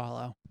had to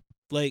follow.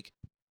 Like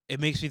it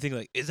makes me think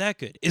like is that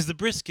good? Is the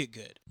brisket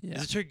good? Yeah.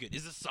 Is the turkey good?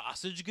 Is the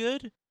sausage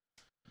good?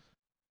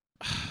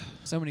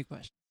 So many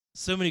questions.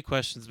 So many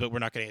questions, but we're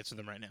not going to answer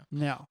them right now.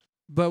 No.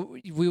 But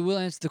we will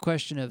answer the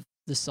question of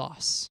the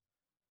sauce.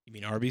 You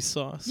mean Arby's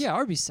sauce? Yeah,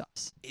 Arby's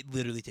sauce. It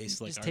literally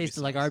tastes like Just Arby's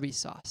tasted like sauce. Arby's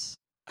sauce.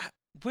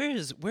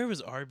 Where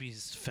was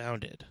Arby's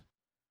founded?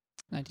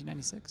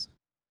 1996.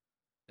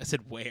 I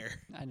said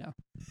where. I know.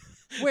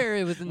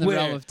 Where within the Where?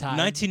 realm of time.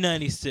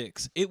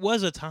 1996. It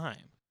was a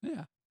time.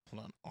 Yeah.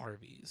 Hold on,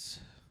 Arby's.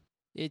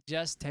 It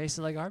just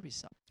tasted like Arby's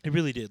sauce. It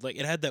really did. Like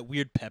it had that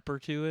weird pepper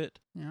to it.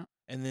 Yeah.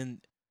 And then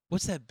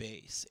what's that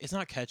base? It's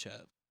not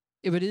ketchup.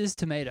 But it is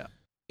tomato.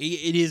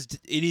 It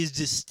is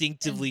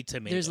distinctively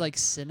tomato. There's like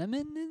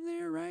cinnamon in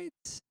there, right?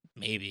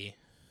 maybe.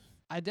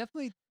 I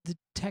definitely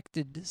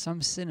detected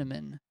some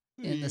cinnamon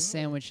in the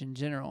sandwich in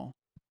general.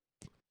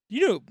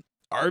 You know,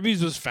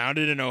 Arby's was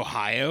founded in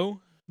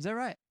Ohio. Is that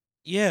right?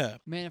 Yeah.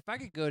 Man, if I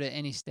could go to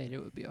any state, it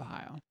would be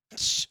Ohio.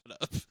 Shut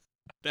up.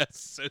 That's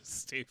so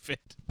stupid.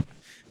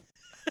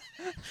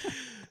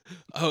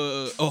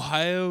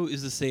 Ohio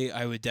is the state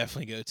I would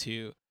definitely go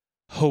to.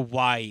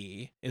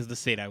 Hawaii is the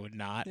state I would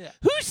not. Yeah.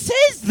 Who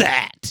says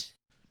that?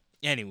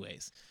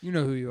 Anyways, You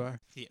know who you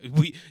are. yeah,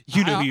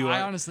 you know who you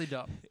I are honestly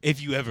don't.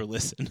 if you ever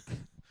listen,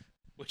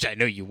 which I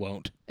know you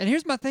won't. And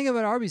here's my thing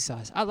about Arby's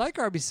sauce. I like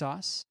Arby's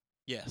sauce.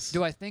 Yes.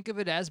 Do I think of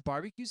it as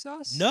barbecue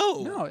sauce?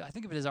 No. No, I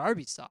think of it as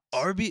Arby's sauce.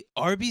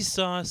 Arby's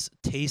sauce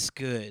tastes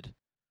good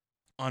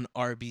on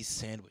Arby's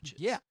sandwiches.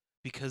 Yeah,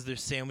 Because their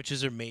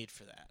sandwiches are made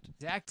for that.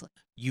 exactly.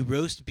 You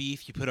roast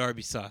beef, you put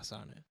Arby's sauce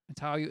on it.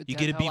 That's how you You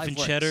get a how beef life and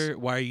works. cheddar.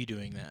 Why are you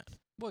doing that?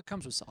 Well, it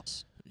comes with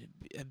sauce,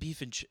 A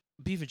beef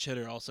and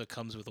cheddar also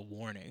comes with a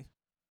warning.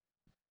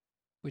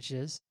 which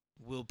is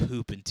We'll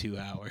poop in 2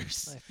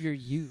 hours. if you're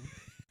you.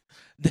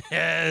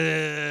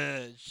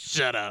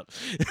 Shut up.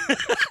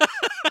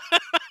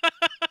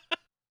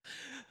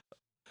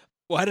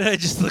 Why did I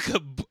just look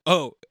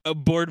up?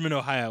 Boardman,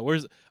 Ohio.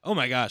 Oh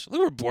my gosh,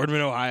 look where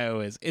Boardman, Ohio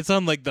is. It's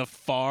on like the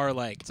far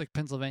It's like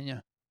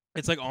Pennsylvania,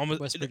 It's like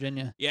almost West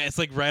Virginia. Yeah, it's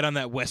like right on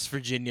that West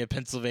Virginia,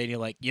 Pennsylvania.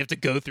 Like you have to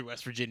go through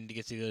West Virginia to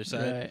get to the other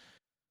side. Right.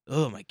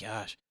 Oh my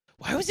gosh,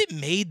 why was it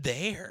made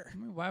there? I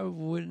mean, why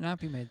would it not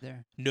be made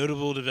there?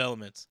 Notable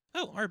developments.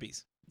 Oh,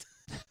 Arby's.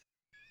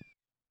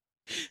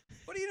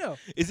 What do you know?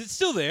 Is it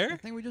still The there?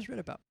 thing we just read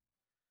about.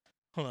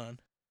 Hold on.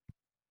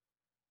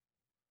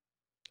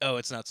 Oh,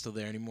 it's not still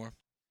there anymore.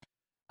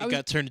 I It was-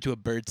 got turned into a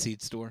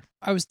birdseed store.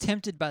 I was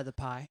tempted by the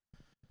pie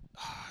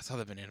Oh, I saw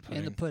that banana pudding.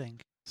 and the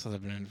pudding. Saw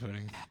that banana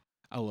pudding.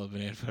 I love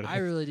banana pudding. I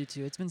really do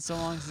too. It's been so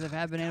long since I've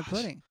had banana Gosh.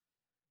 pudding.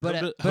 But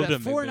Hope at, to- but hope at to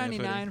make banana pudding.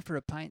 $4.99 for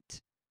a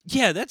pint,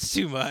 Yeah, that's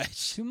too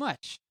much. too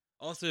much.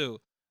 Also,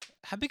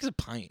 how big is a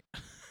pint?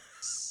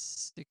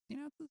 16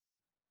 ounces? Is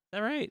that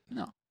right?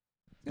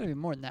 It's gotta be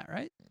more than that,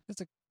 right?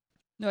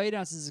 No, 8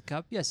 ounces is a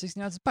cup. Yeah,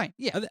 16 ounces a pint.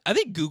 Yeah. I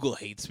think Google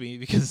hates me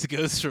because it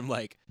goes from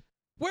like,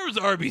 where was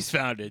Arby's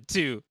founded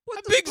to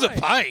What's how a big's a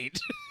pint? pint?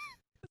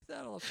 What's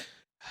that all about?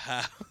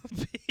 How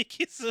big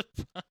is a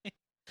pint?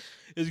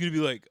 It's gonna be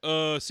like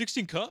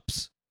 16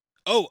 cups.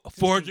 Oh,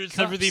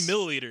 470 cups.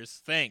 milliliters.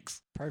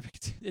 Thanks.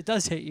 Perfect. It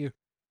does hate you.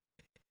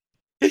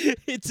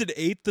 It's an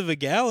eighth of a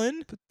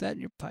gallon. Put that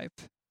in your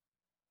pipe.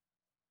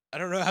 I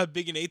don't know how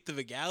big an eighth of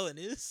a gallon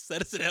is. That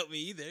doesn't help me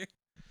either.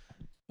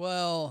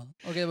 Well,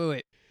 okay,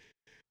 wait.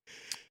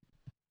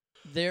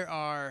 There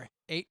are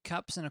 8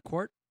 cups in a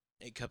quart,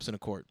 8 cups in a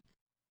quart.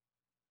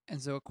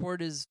 and so a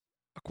quart is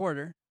a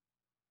quarter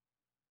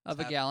of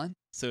a Half- gallon.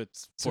 So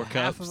it's So 4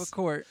 half cups. of a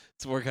quart.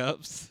 It's 4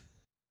 cups.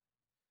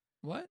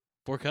 What?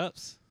 4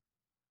 cups.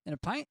 In a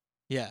pint?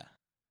 Yeah.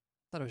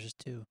 I thought it was just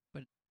 2,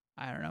 but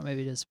I don't know.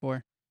 Maybe it is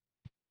 4.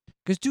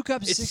 Because 2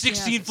 cups is It's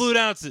 16 ounces. fluid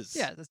ounces.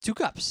 Yeah, that's 2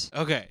 cups.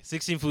 Okay,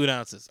 16 fluid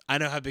ounces. I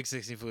know how big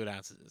 16 fluid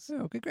ounces is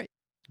Oh, okay, great.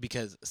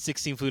 because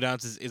 16 fluid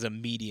ounces is a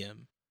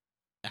medium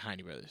at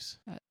Heine Brothers.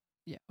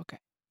 Yeah, okay.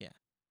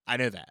 I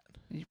know that.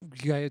 You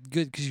got it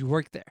good because you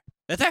worked there.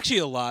 That's actually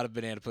a lot of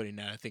banana pudding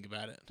now I think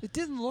about it. It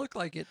didn't look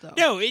like it though.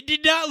 No, it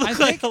did not look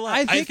like a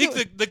lot. I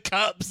think the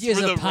cups Is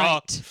were a the raw.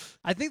 pint.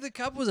 I think the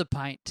cup was a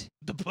pint.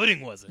 The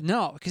pudding wasn't.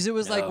 No, because it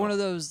was like one No. of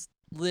those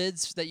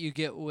lids that you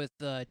get with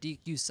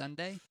DQ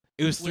Sunday.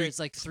 It was where 3. it's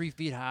like 3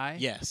 feet high.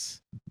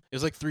 Yes. It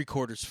was like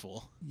 3/4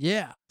 full.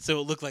 Yeah. So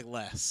it looked like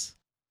less.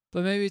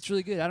 But maybe it's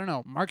really good. I don't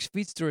know. Mark's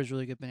Feed Store is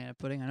really good banana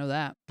pudding. I know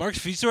that. Mark's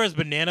Feed Store has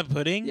banana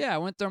pudding? Yeah, I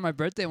went there on my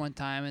birthday one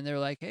time, and they were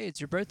like, "Hey,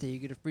 it's your birthday. You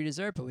get a free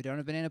dessert, but we don't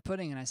have banana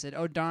pudding." And I said,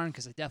 "Oh darn,"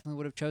 because I definitely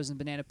would have chosen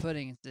banana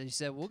pudding. And she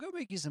said, "We'll go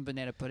make you some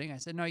banana pudding." I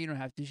said, "No, you don't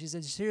have to." She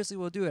said, "Seriously,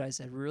 we'll do it." I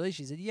said, "Really?"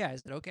 She said, "Yeah." I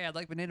said, "Okay, I'd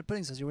like banana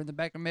pudding." So she went in the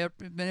back and made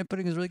banana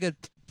pudding. Is really good.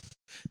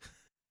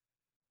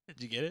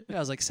 Did you get it? Yeah, I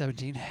was like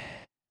 17,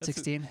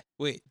 16.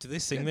 Wait, do they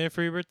sing Good. there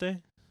for your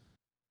birthday?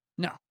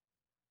 No. Are I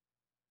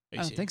you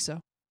don't serious? think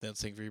so. They don't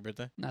sing for your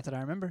birthday? Not that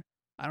I remember.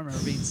 I don't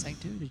remember being sang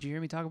to. Did you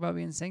hear me talk about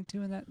being sang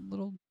to in that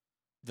little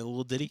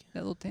Ditty?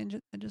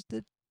 tangent I just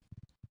did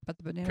about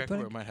the banana Cracker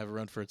pudding? Barrel might have a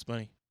run for its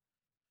money.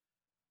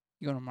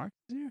 You going to Mark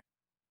this year?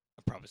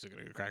 I'm probably still going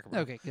to go to Cracker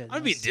Barrel. Okay, good. I'm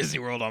going to be in Disney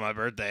World on my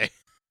birthday.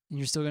 And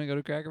you're still gonna go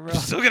to Cracker I'm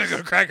Barrel? still going to go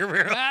to Cracker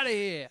Barrel. Out of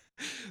here!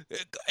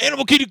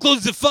 Animal Kingdom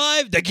closes at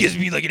 5. That gives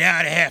me like an hour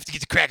and a half to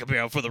get to Cracker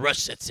Barrel before the rush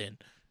sets in.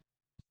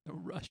 No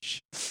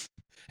rush.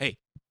 Hey.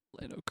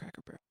 Orlando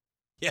Cracker Barrel.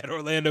 Yeah,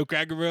 Orlando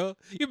Cracker Barrel.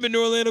 You been to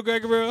Orlando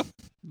Cracker Barrel?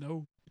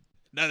 No.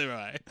 Neither have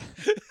I.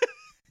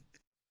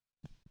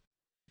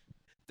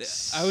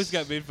 I always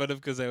got made fun of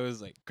because I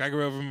was like, Cracker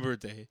Barrel for my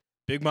birthday.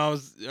 Big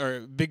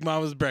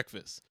Mama's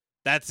breakfast.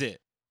 That's it.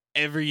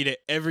 Every day,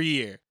 every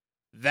year.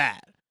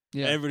 That.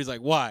 Yeah. And everybody's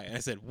like, why? And I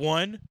said,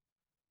 1,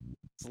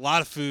 it's a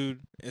lot of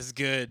food. It's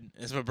good.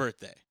 It's my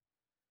birthday.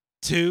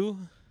 2,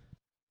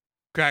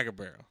 Cracker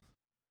Barrel.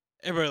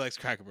 Everybody likes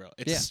Cracker Barrel.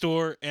 It's Yeah. a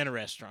store and a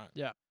restaurant.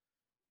 Yeah.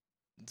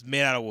 It's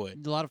made out of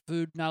wood. A lot of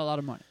food, not a lot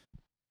of money.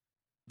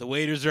 The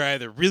waiters are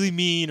either really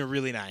mean or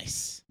really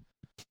nice.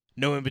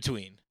 No in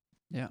between.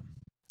 Yeah.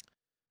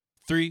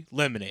 3,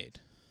 lemonade.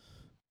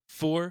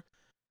 4,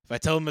 if I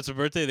tell them it's my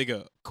birthday, they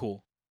go,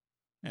 cool.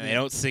 And they Yeah.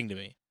 don't sing to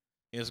me.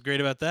 You know what's great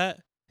about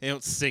that? They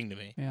don't sing to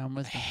me. Yeah, I'm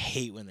I with you.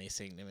 hate when they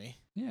sing to me.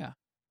 Yeah.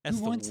 That's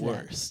Who wants the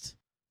that? worst.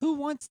 Who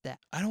wants that?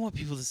 I don't want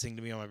people to sing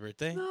to me on my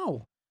birthday.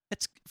 No.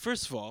 That's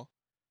first of all,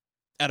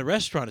 at a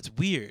restaurant it's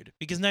weird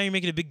because now you're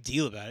making a big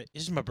deal about it.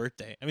 It's just my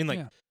birthday. I mean, like,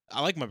 Yeah.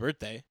 I like my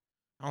birthday.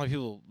 I don't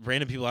like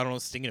random people I don't know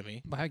singing to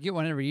me. But I get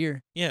one every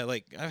year. Yeah,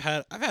 like I've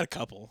had a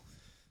couple.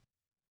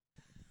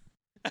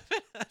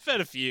 I've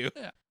had a few.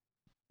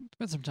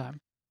 Spend some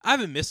time. I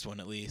haven't missed one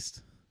at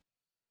least.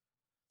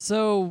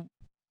 So,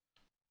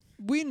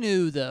 we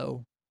knew,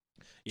 though,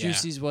 Yeah.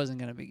 Juicy's wasn't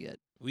going to be good.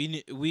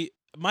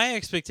 My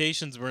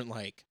expectations weren't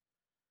like.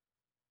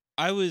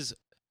 I was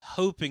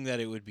hoping that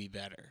it would be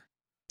better.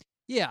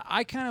 Yeah,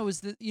 I kind of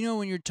was,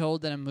 when you're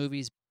told that a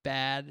movie's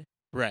bad,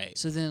 Right.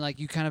 so then, like,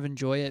 you kind of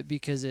enjoy it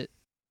because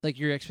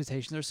your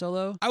expectations are so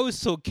low. I was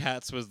told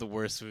Cats was the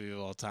worst movie of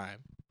all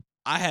time.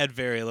 I had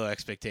very low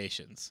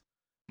expectations.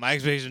 My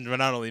expectations were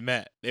not only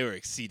met, they were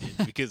exceeded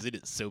because it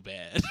is so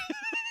bad.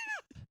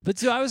 But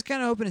so I was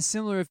kind of hoping a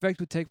similar effect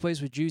would take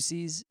place with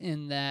Juicy's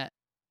in that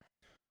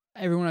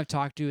everyone I've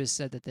talked to has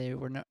said that they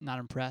were not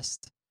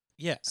impressed.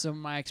 Yeah. So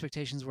my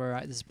expectations were,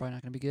 this is probably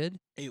not going to be good.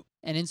 Ew.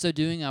 And in so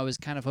doing, I was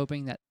kind of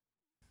hoping that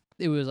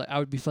it was like I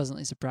would be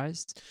pleasantly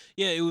surprised.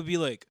 Yeah, it would be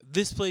like,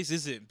 this place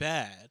isn't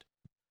bad.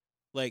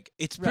 Like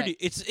it's pretty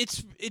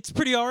it's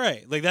pretty all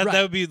right. Like that Right.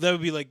 that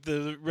would be like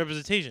the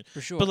representation.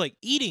 For sure. But like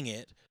eating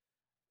it,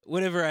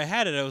 whenever I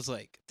had it, I was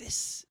like,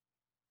 this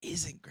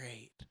isn't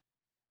great.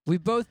 We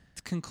both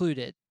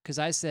concluded, because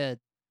I said,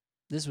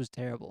 this was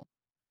terrible.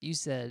 You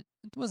said,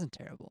 it wasn't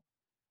terrible.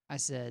 I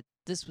said,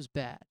 this was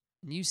bad.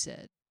 And you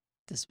said,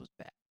 this was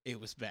bad. It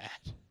was bad.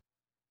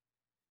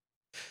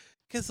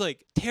 Because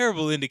like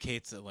terrible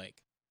indicates that like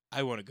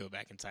I want to go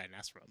back inside and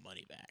ask for my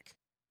money back.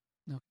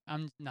 No,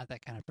 I'm not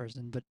that kind of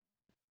person, but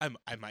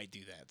I might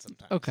do that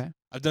sometimes. okay.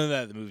 I've done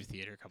that at the movie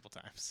theater a couple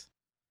times.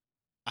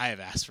 I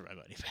have asked for my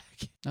money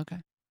back.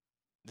 Okay.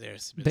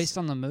 There's been Based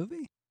on the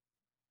movie?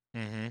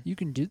 Mm-hmm. You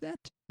can do that?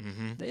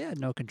 Mm-hmm. They had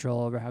no control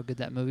over how good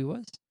that movie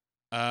was.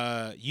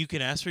 You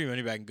can ask for your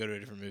money back and go to a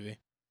different movie.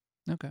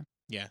 Okay.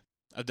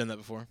 I've done that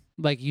before.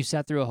 Like you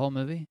sat through a whole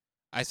movie?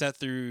 I sat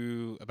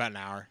through about an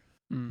hour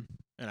Mm.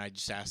 and I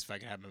just asked if I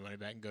could have my money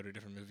back and go to a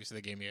different movie, so they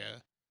gave me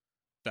a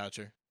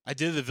voucher. I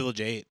did The Village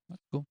 8.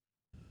 That's cool.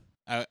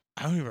 I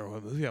don't even remember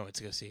what movie I went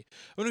to go see.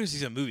 I went to go see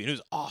some movie and it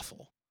was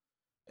awful.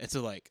 And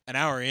so like an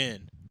hour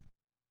in,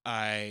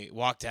 I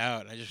walked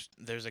out and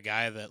there's a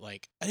guy that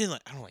like I don't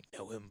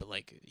know him, but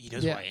like he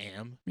knows Yeah. who I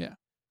am. Yeah.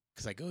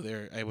 Because I go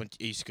there. I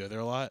used to go there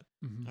a lot.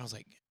 Mm-hmm. And I was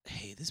like,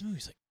 hey, this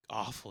movie's like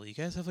awful. You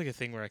guys have like a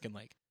thing where I can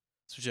like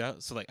switch it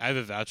out? So like I have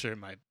a voucher in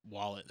my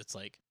wallet that's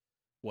like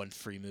one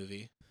free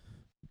movie.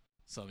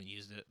 So I haven't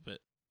used it, but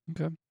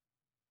Okay.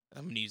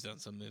 I'm gonna use it on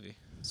some movie.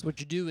 So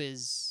what you do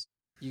is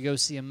you go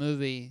see a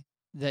movie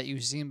that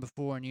you've seen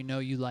before and you know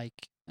you like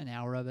an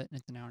hour of it and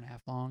it's an hour and a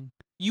half long.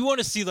 You want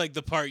to see like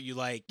the part you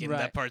like, and Right.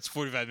 that part's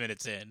 45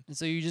 minutes in. And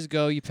so you just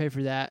go, you pay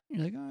for that.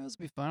 You're like, oh, this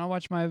will be fun. I'll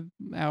watch my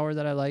hour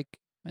that I like.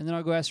 and then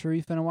I'll go ask for a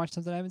refund and watch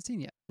something I haven't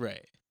seen yet.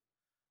 Right.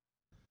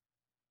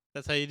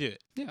 That's how you do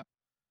it. Yeah.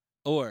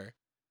 Or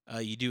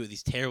you do what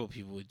these terrible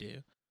people would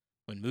do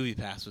when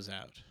MoviePass was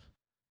out.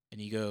 And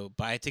you go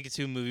buy a ticket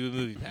to a movie with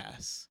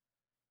MoviePass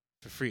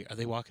for free. Are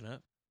they walking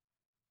up?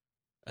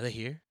 Are they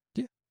here?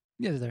 Yeah,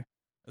 they're there.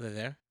 Are they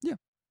there? Yeah.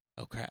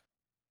 Oh, crap.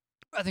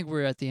 I think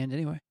we're at the end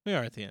anyway. We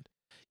are at the end.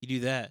 You do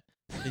that,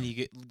 then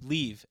you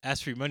leave,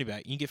 ask for your money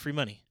back. You can get free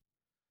money.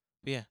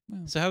 But yeah.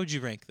 Well. So how would you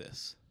rank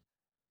this?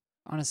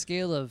 On a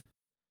scale of...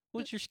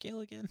 What's your scale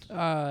again?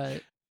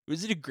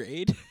 Was it a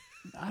grade?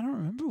 I don't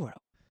remember what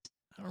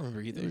I don't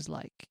remember either. it was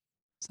like.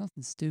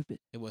 Something stupid.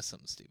 It was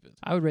something stupid.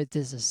 I would rate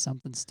this as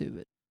something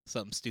stupid.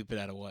 Something stupid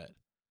out of what?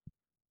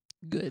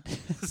 Good.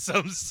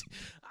 On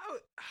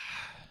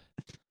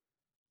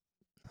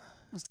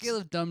a scale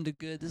of dumb to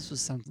good, this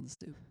was something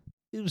stupid.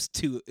 It was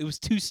 2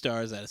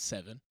 stars out of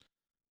 7.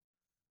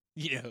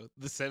 You know,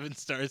 the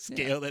 7-star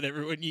scale that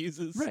everyone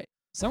uses. Right.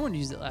 Someone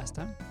used it last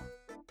time.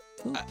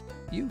 Who?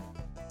 You?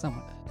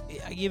 Someone.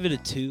 I give it a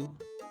 2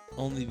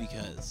 only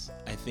because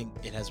I think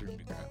it has room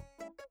to grow.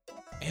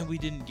 And we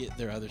didn't get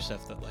their other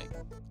stuff that, like,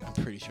 I'm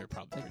pretty sure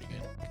probably pretty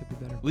good. Could be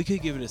better. We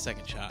could give it a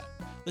second shot.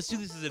 Let's do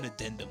this as an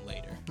addendum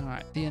later. All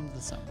right. The end of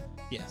the summer.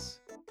 Yes.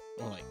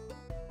 Or, like,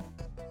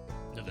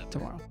 November.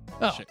 Tomorrow.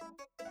 Oh. Sure.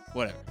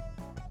 Whatever.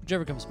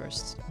 Whichever comes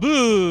first.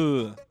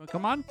 Boo!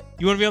 Come on.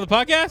 You want to be on the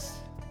podcast?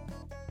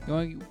 You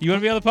want to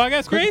be on the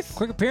podcast, Grace?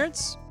 Quick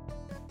appearance?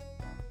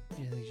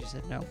 Yeah, I think she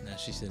said no. No,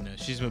 she said no.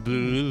 She's went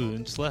boo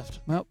and just left.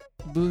 Well,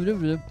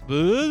 boo.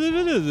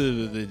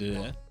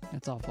 Boo.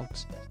 That's all,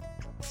 folks.